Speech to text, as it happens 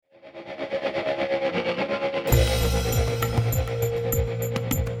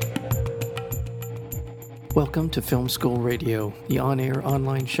Welcome to Film School Radio, the on-air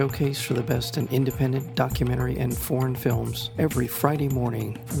online showcase for the best in independent documentary and foreign films, every Friday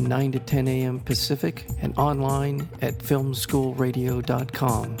morning from 9 to 10 a.m. Pacific and online at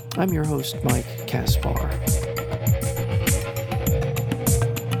filmschoolradio.com. I'm your host, Mike Kaspar.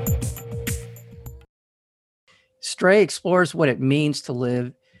 Stray explores what it means to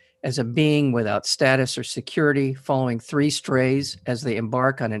live as a being without status or security, following three strays as they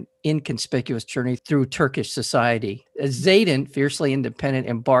embark on an inconspicuous journey through Turkish society. As Zeytin, fiercely independent,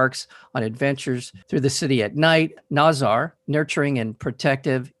 embarks on adventures through the city at night, Nazar, nurturing and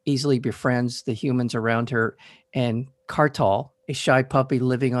protective, easily befriends the humans around her, and Kartal, a shy puppy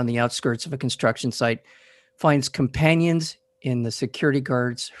living on the outskirts of a construction site, finds companions in the security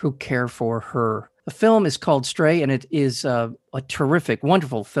guards who care for her. The film is called Stray, and it is a terrific,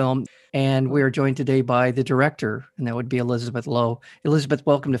 wonderful film. And we are joined today by the director, and that would be Elizabeth Lowe. Elizabeth,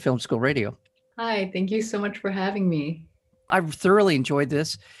 welcome to Film School Radio. Hi, thank you so much for having me. I've thoroughly enjoyed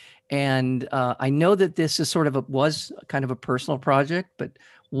this. And I know that this is was kind of a personal project, but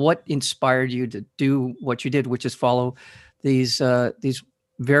what inspired you to do what you did, which is follow these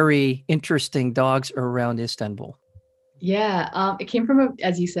very interesting dogs around Istanbul? Yeah, it came from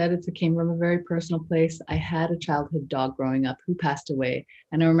as you said, it came from a very personal place. I had a childhood dog growing up who passed away.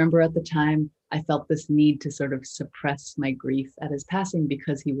 And I remember at the time, I felt this need to sort of suppress my grief at his passing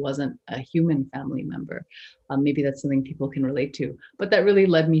because he wasn't a human family member. Maybe that's something people can relate to. But that really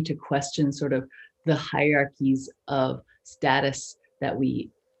led me to question sort of the hierarchies of status that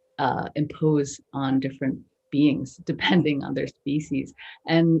we impose on different beings depending on their species.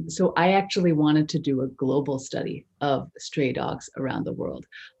 And so I actually wanted to do a global study of stray dogs around the world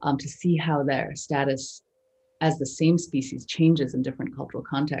to see how their status as the same species changes in different cultural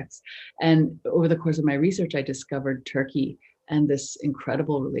contexts. And over the course of my research, I discovered Turkey and this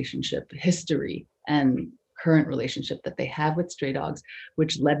incredible relationship, history, and current relationship that they have with stray dogs,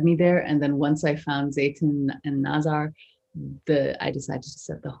 which led me there. And then once I found Zeytin and Nazar, I decided to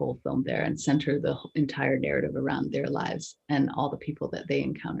set the whole film there and center the entire narrative around their lives and all the people that they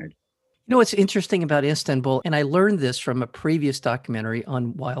encountered. You know what's interesting about Istanbul, and I learned this from a previous documentary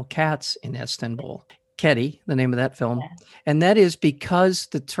on wild cats in Istanbul, Kedi, the name of that film, and that is because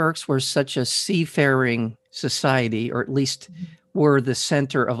the Turks were such a seafaring society, or at least were the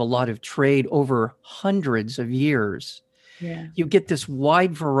center of a lot of trade over hundreds of years. Yeah. You get this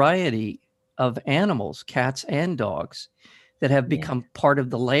wide variety of animals, cats and dogs, that have become part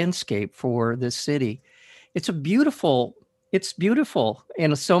of the landscape for this city. It's beautiful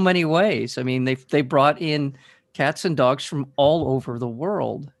in so many ways. I mean, they brought in cats and dogs from all over the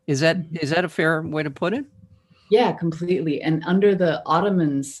world. Is that a fair way to put it? Yeah, completely. And under the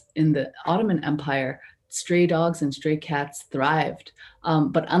Ottomans, in the Ottoman Empire, stray dogs and stray cats thrived.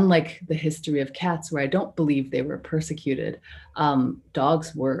 But unlike the history of cats, where I don't believe they were persecuted,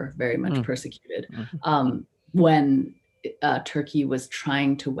 dogs were very much persecuted. When Turkey was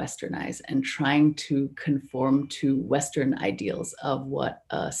trying to westernize and trying to conform to Western ideals of what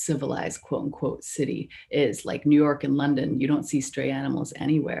a civilized, quote unquote, city is, like New York and London, you don't see stray animals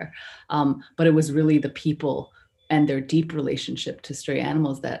anywhere. But it was really the people and their deep relationship to stray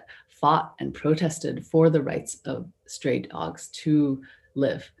animals that fought and protested for the rights of stray dogs to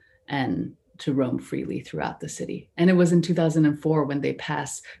live and to roam freely throughout the city. And it was in 2004 when they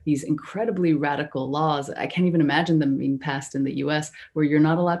passed these incredibly radical laws. I can't even imagine them being passed in the US, where you're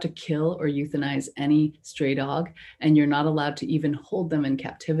not allowed to kill or euthanize any stray dog, and you're not allowed to even hold them in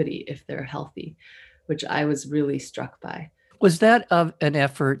captivity if they're healthy, which I was really struck by. Was that an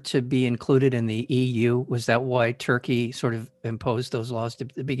effort to be included in the EU? Was that why Turkey sort of imposed those laws to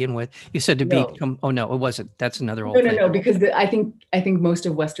begin with? You said to become. Oh no, it wasn't. That's another old thing. No, because I think most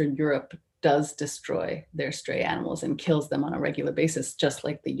of Western Europe does destroy their stray animals and kills them on a regular basis, just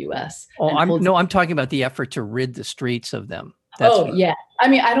like the US. I'm talking about the effort to rid the streets of them. Yeah. I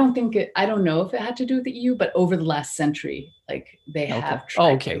mean, I don't know if it had to do with the EU, but over the last century, like they have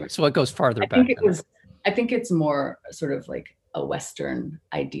tried. So it goes farther back. I think it's more sort of like a Western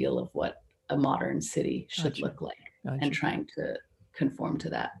ideal of what a modern city should look like, and trying to conform to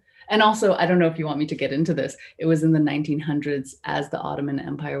that. And also, I don't know if you want me to get into this, it was in the 1900s, as the Ottoman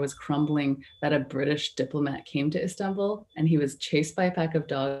Empire was crumbling, that a British diplomat came to Istanbul, and he was chased by a pack of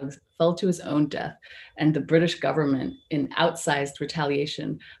dogs, fell to his own death. And the British government, in outsized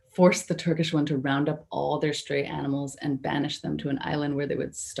retaliation, forced the Turkish one to round up all their stray animals and banish them to an island where they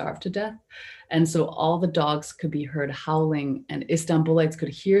would starve to death. And so all the dogs could be heard howling, and Istanbulites could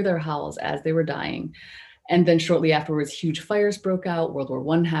hear their howls as they were dying. And then shortly afterwards, huge fires broke out, World War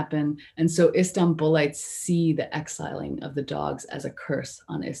One happened. And so Istanbulites see the exiling of the dogs as a curse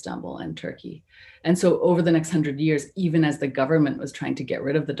on Istanbul and Turkey. And so over the next 100 years, even as the government was trying to get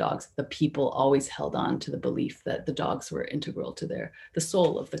rid of the dogs, the people always held on to the belief that the dogs were integral to the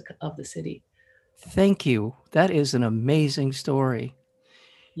soul of the city. Thank you. That is an amazing story.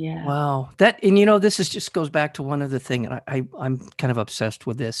 Yeah. Wow. This is just goes back to one other thing. And I'm kind of obsessed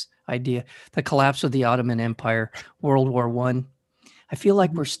with this idea, the collapse of the Ottoman Empire, World War One. I feel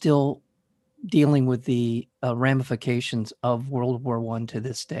like we're still dealing with the ramifications of World War One to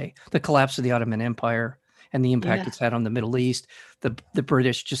this day, the collapse of the Ottoman Empire and the impact it's had on the Middle East, the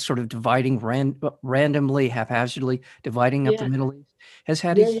British just sort of dividing randomly, haphazardly dividing up the Middle East has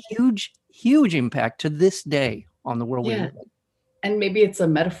had a huge impact to this day on the world we live in. And maybe it's a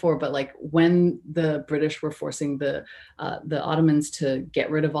metaphor, but like when the British were forcing the Ottomans to get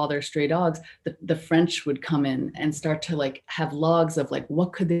rid of all their stray dogs, the French would come in and start to like have logs of like,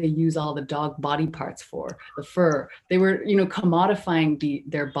 what could they use all the dog body parts for? The fur. They were, commodifying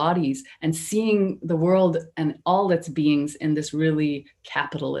their bodies and seeing the world and all its beings in this really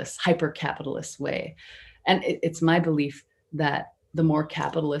capitalist, hyper-capitalist way. And it's my belief that the more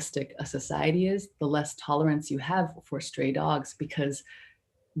capitalistic a society is, the less tolerance you have for stray dogs, because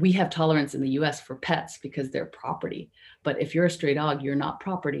we have tolerance in the US for pets because they're property. But if you're a stray dog, you're not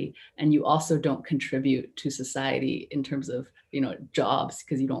property. And you also don't contribute to society in terms of, jobs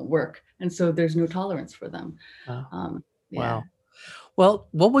because you don't work. And so there's no tolerance for them. Wow. Well,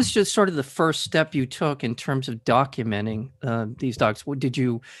 what was just sort of the first step you took in terms of documenting these dogs? Did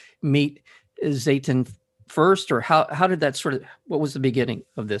you meet Zeytin first, or how did that what was the beginning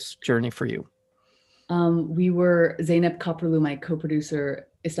of this journey for you? Zeynep Kaprulu, my co-producer,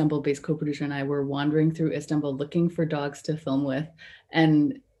 Istanbul-based co-producer, and I were wandering through Istanbul looking for dogs to film with.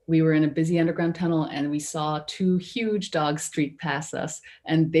 And we were in a busy underground tunnel and we saw two huge dogs streak past us,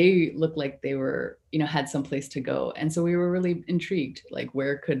 and they looked like they were, had some place to go. And so we were really intrigued, like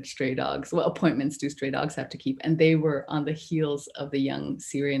where could what appointments do stray dogs have to keep? And they were on the heels of the young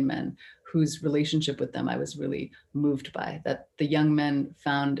Syrian men whose relationship with them I was really moved by, that the young men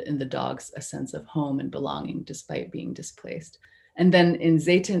found in the dogs a sense of home and belonging despite being displaced. And then in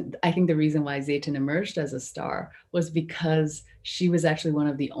Zeytin, I think the reason why Zeytin emerged as a star was because she was actually one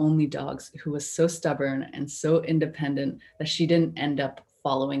of the only dogs who was so stubborn and so independent that she didn't end up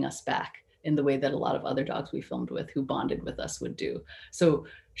following us back in the way that a lot of other dogs we filmed with who bonded with us would do. So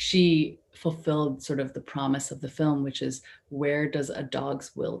she fulfilled sort of the promise of the film, which is, where does a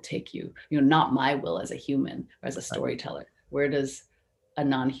dog's will take you? Not my will as a human or as a storyteller. Where does a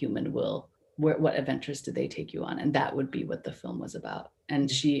non-human will, what adventures do they take you on? And that would be what the film was about. And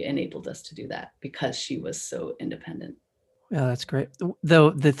she enabled us to do that because she was so independent. Yeah, that's great.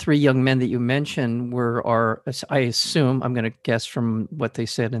 Though the three young men that you mentioned I assume, I'm going to guess from what they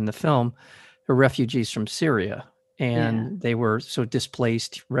said in the film, are refugees from Syria. And they were so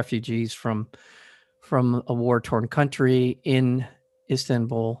displaced refugees from a war-torn country in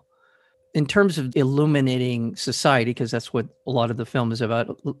Istanbul. In terms of illuminating society, because that's what a lot of the film is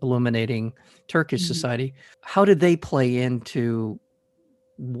about, illuminating Turkish society, how did they play into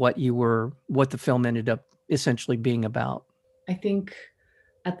what the film ended up essentially being about? I think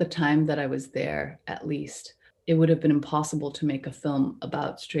at the time that I was there, at least, it would have been impossible to make a film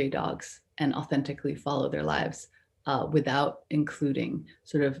about stray dogs and authentically follow their lives without including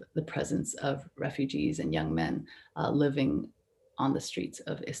sort of the presence of refugees and young men living on the streets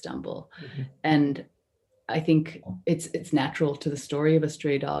of Istanbul. And I think it's natural to the story of a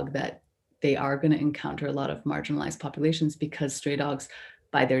stray dog that they are going to encounter a lot of marginalized populations, because stray dogs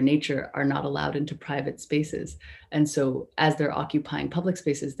by their nature are not allowed into private spaces. And so as they're occupying public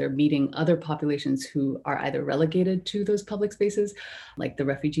spaces, they're meeting other populations who are either relegated to those public spaces, like the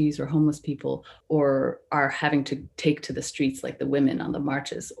refugees or homeless people, or are having to take to the streets like the women on the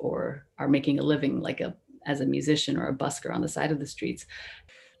marches, or are making a living as a musician or a busker on the side of the streets.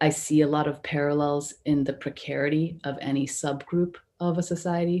 I see a lot of parallels in the precarity of any subgroup of a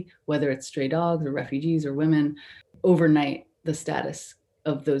society, whether it's stray dogs or refugees or women. Overnight, the status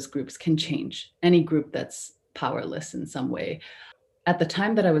of those groups can change. Any group that's powerless in some way. At the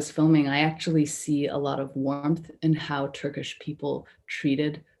time that I was filming, I actually see a lot of warmth in how Turkish people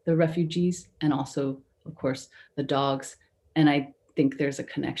treated the refugees and also, of course, the dogs. And I think there's a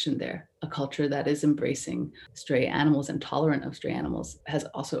connection there. A culture that is embracing stray animals and tolerant of stray animals has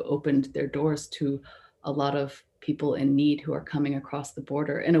also opened their doors to a lot of people in need who are coming across the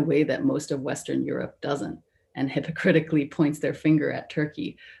border in a way that most of Western Europe doesn't, and hypocritically points their finger at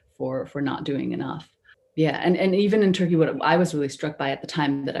Turkey for not doing enough. Yeah, and even in Turkey, what I was really struck by at the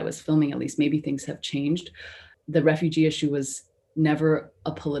time that I was filming, at least maybe things have changed. The refugee issue was never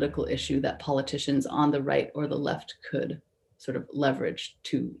a political issue that politicians on the right or the left could sort of leverage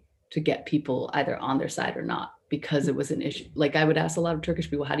to get people either on their side or not, because it was an issue. Like, I would ask a lot of Turkish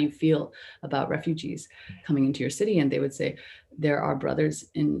people, how do you feel about refugees coming into your city? And they would say, there are brothers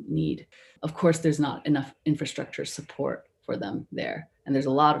in need. Of course, there's not enough infrastructure support for them there. And there's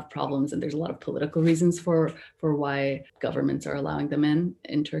a lot of problems, and there's a lot of political reasons for why governments are allowing them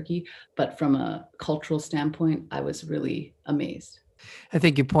in Turkey. But from a cultural standpoint, I was really amazed. I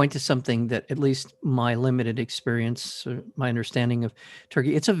think you point to something that, at least my limited experience, my understanding of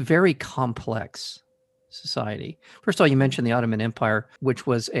Turkey, it's a very complex society. First of all, you mentioned the Ottoman Empire, which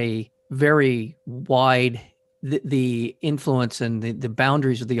was a very wide, the influence and the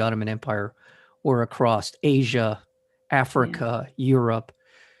boundaries of the Ottoman Empire were across Asia, Africa, Europe.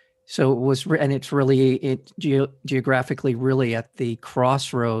 So it was, and it's really geographically really at the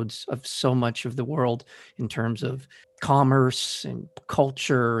crossroads of so much of the world in terms of commerce and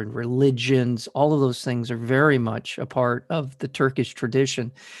culture and religions. All of those things are very much a part of the Turkish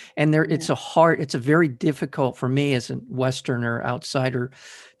tradition. And there, it's a very difficult for me as a Westerner outsider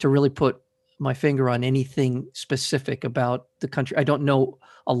to really put my finger on anything specific about the country. I don't know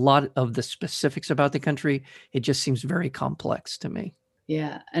a lot of the specifics about the country. It just seems very complex to me.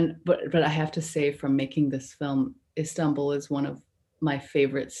 Yeah, and but I have to say, from making this film, Istanbul is one of my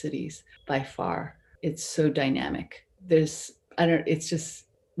favorite cities by far. It's so dynamic. There's, I don't, it's just,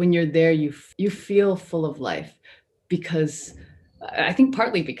 when you're there, you feel full of life, because I think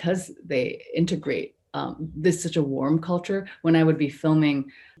partly because they integrate this such a warm culture. When I would be filming,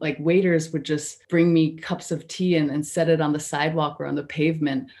 like, waiters would just bring me cups of tea and set it on the sidewalk or on the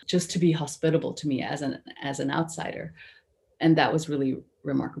pavement, just to be hospitable to me as an outsider. And that was really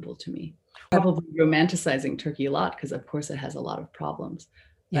remarkable to me. Probably romanticizing Turkey a lot, because of course it has a lot of problems.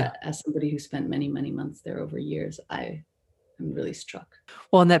 Yeah. But as somebody who spent many, many months there over years, I am really struck.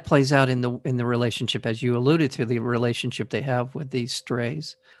 Well, and that plays out in the relationship, as you alluded to, the relationship they have with these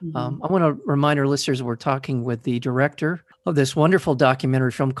strays. Mm-hmm. I want to remind our listeners we're talking with the director of this wonderful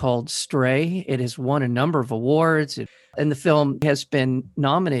documentary film called Stray. It has won a number of awards, and the film has been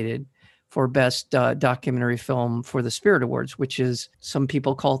nominated for Best Documentary Film for the Spirit Awards, which is, some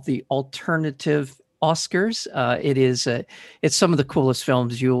people call it the alternative Oscars. It's some of the coolest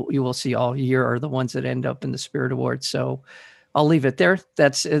films you will see all year are the ones that end up in the Spirit Awards. So I'll leave it there.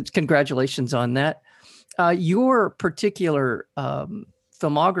 Congratulations on that. Your particular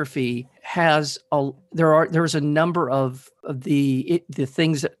filmography has there's a number of the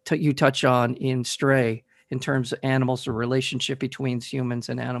things that you touch on in Stray, in terms of animals, the relationship between humans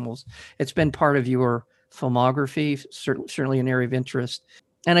and animals. It's been part of your filmography, certainly an area of interest.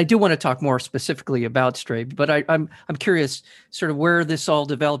 And I do want to talk more specifically about Stray, but I'm curious, sort of where this all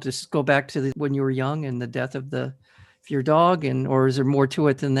developed. Does this go back to when you were young and the death of your dog, or is there more to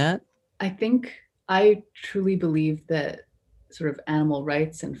it than that? I think I truly believe that sort of animal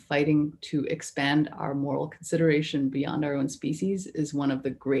rights and fighting to expand our moral consideration beyond our own species is one of the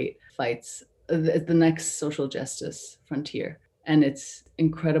great fights, the next social justice frontier. And it's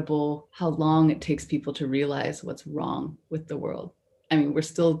incredible how long it takes people to realize what's wrong with the world. I mean, we're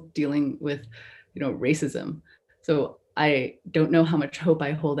still dealing with, racism. So I don't know how much hope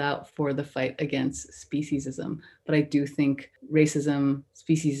I hold out for the fight against speciesism, but I do think racism,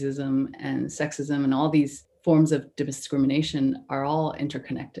 speciesism, and sexism, and all these forms of discrimination are all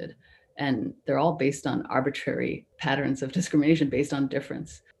interconnected. And they're all based on arbitrary patterns of discrimination based on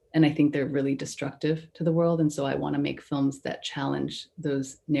difference. And I think they're really destructive to the world. And so I want to make films that challenge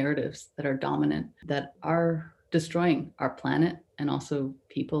those narratives that are dominant, that are destroying our planet and also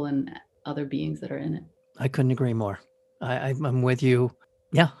people and other beings that are in it. I couldn't agree more. I'm with you.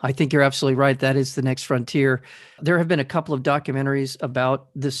 Yeah, I think you're absolutely right. That is the next frontier. There have been a couple of documentaries about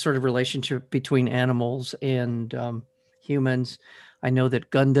this sort of relationship between animals and humans. I know that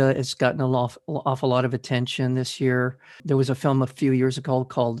Gunda has gotten an awful lot of attention this year. There was a film a few years ago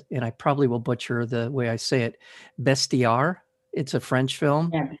called, and I probably will butcher the way I say it, Bestiaire. It's a French film.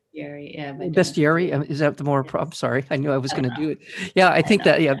 Yeah, Bestiary. Yeah, Bestiary. Is that the more? I'm sorry. I knew I was going to do it. Yeah, I think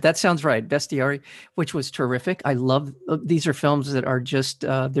that. Yeah, that sounds right. Bestiary, which was terrific. I love these are films that are just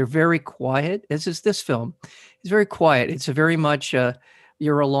they're very quiet. As is this film. It's very quiet. It's a very much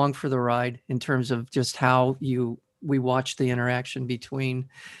you're along for the ride in terms of just how we watch the interaction between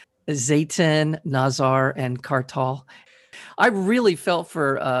Zeytin, Nazar, and Kartal. I really felt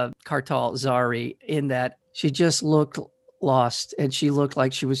for Kartal Zari in that she just looked lost, and she looked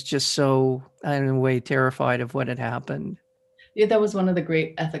like she was just so, in a way, terrified of what had happened. Yeah, that was one of the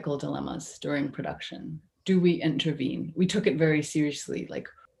great ethical dilemmas during production. Do we intervene? We took it very seriously,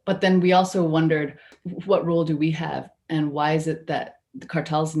 but then we also wondered, what role do we have, and why is it that the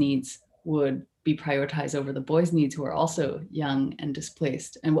cartel's needs would be prioritized over the boys' needs, who are also young and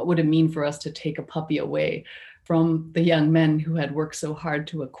displaced? And what would it mean for us to take a puppy away from the young men who had worked so hard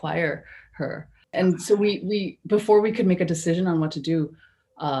to acquire her? And so we before we could make a decision on what to do,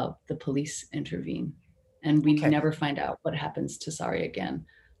 the police intervene, and we never find out what happens to Sari again,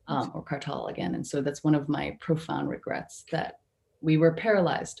 or Cartel again. And so that's one of my profound regrets, that we were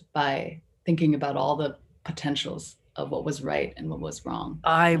paralyzed by thinking about all the potentials of what was right and what was wrong.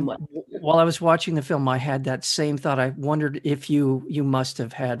 While I was watching the film, I had that same thought. I wondered if you must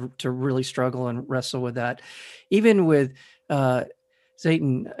have had to really struggle and wrestle with that. Even with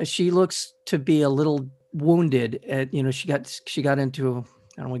Zeytin, she looks to be a little wounded. She got into,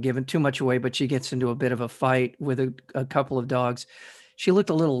 I don't want to give it too much away, but she gets into a bit of a fight with a couple of dogs. She looked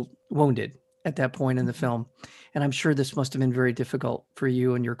a little wounded at that point in the film. And I'm sure this must have been very difficult for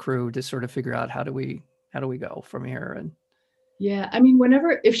you and your crew to sort of figure out how do we go from here. And yeah, I mean,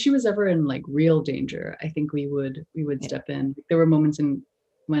 if she was ever in real danger, I think we would step in. There were moments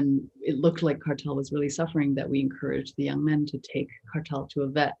when it looked like Cartel was really suffering, that we encouraged the young men to take Cartel to a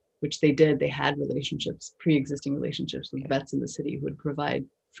vet, which they did. They had pre-existing relationships with vets in the city who would provide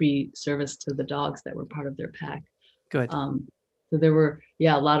free service to the dogs that were part of their pack. Good. So there were,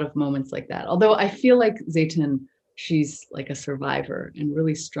 a lot of moments like that. Although I feel like Zeytin, she's like a survivor and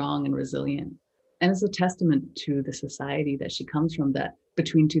really strong and resilient. And it's a testament to the society that she comes from, that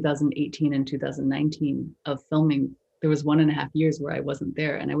between 2018 and 2019 of filming, there was 1.5 years where I wasn't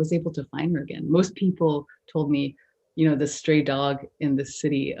there, and I was able to find her again. Most people told me, the stray dog in the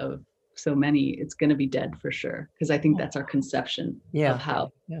city of so many, it's going to be dead for sure. Because I think that's our conception of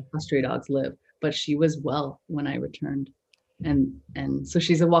how stray dogs live. But she was well when I returned. And so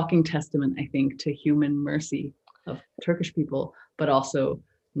she's a walking testament, I think, to human mercy of Turkish people, but also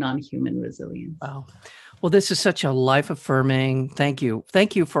non-human resilience. Wow. Well, this is such a life-affirming. Thank you.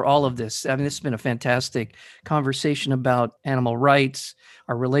 Thank you for all of this. I mean, this has been a fantastic conversation about animal rights,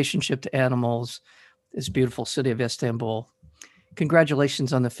 our relationship to animals, this beautiful city of Istanbul.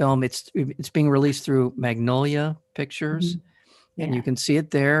 Congratulations on the film. It's being released through Magnolia Pictures. Mm-hmm. And you can see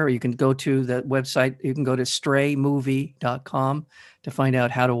it there, or you can go to the website. You can go to straymovie.com to find out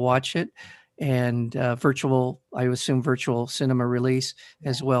how to watch it, and virtual cinema release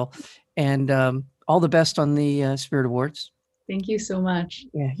as well. And all the best on the Spirit Awards. Thank you so much.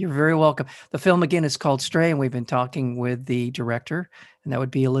 Yeah, you're very welcome. The film, again, is called Stray, and we've been talking with the director, and that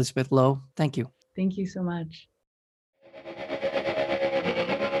would be Elizabeth Lowe. Thank you. Thank you so much.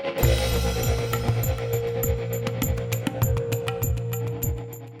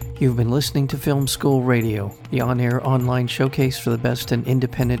 You've been listening to Film School Radio, the on-air online showcase for the best in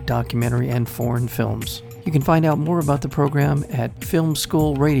independent documentary and foreign films. You can find out more about the program at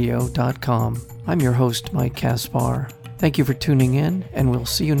filmschoolradio.com. I'm your host, Mike Kaspar. Thank you for tuning in, and we'll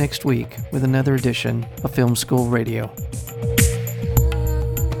see you next week with another edition of Film School Radio.